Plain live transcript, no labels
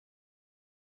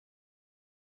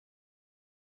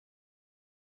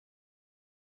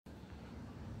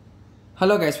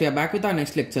Hello guys, we are back with our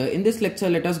next lecture. In this lecture,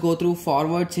 let us go through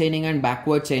forward chaining and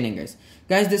backward chaining guys.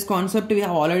 Guys, this concept we have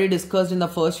already discussed in the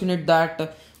first unit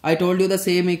that I told you the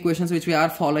same equations which we are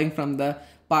following from the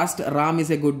past. Ram is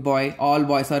a good boy, all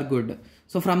boys are good.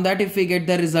 So from that if we get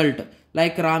the result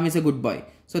like Ram is a good boy.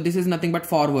 So this is nothing but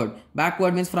forward.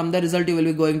 Backward means from the result you will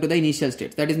be going to the initial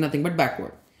state. That is nothing but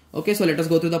backward. Okay, so let us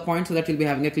go through the points so that you'll be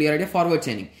having a clear idea. Forward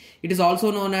chaining. It is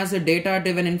also known as a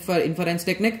data-driven inference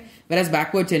technique, whereas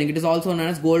backward chaining, it is also known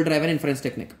as goal-driven inference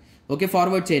technique. Okay,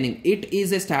 forward chaining. It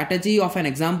is a strategy of an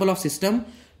example of system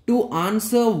to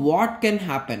answer what can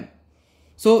happen.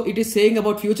 So it is saying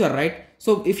about future, right?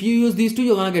 So if you use these two,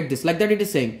 you're gonna get this. Like that it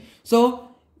is saying.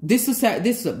 So this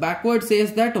backward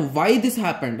says that why this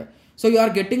happened. So you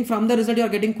are getting from the result, you are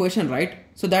getting question, right?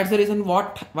 So that's the reason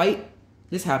why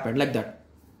this happened like that.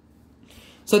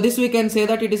 So this we can say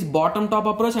that it is bottom top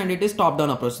approach and it is top down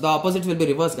approach. The opposites will be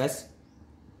reversed guys.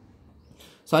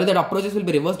 Sorry, that approaches will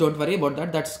be reversed. Don't worry about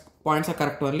that. That's points are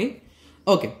correct only.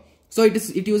 Okay. So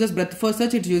it uses breadth first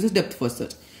search. It uses depth first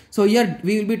search. So here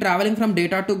we will be traveling from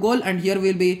data to goal and here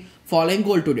we will be following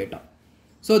goal to data.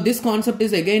 So this concept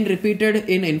is again repeated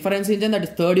in inference engine, that is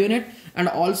third unit, and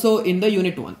also in the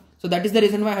unit 1. So that is the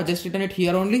reason why I have just written it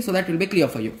here only, so that will be clear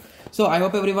for you. So I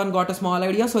hope everyone got a small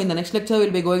idea. So in the next lecture,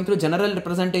 we'll be going through general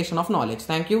representation of knowledge.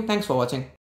 Thank you. Thanks for watching.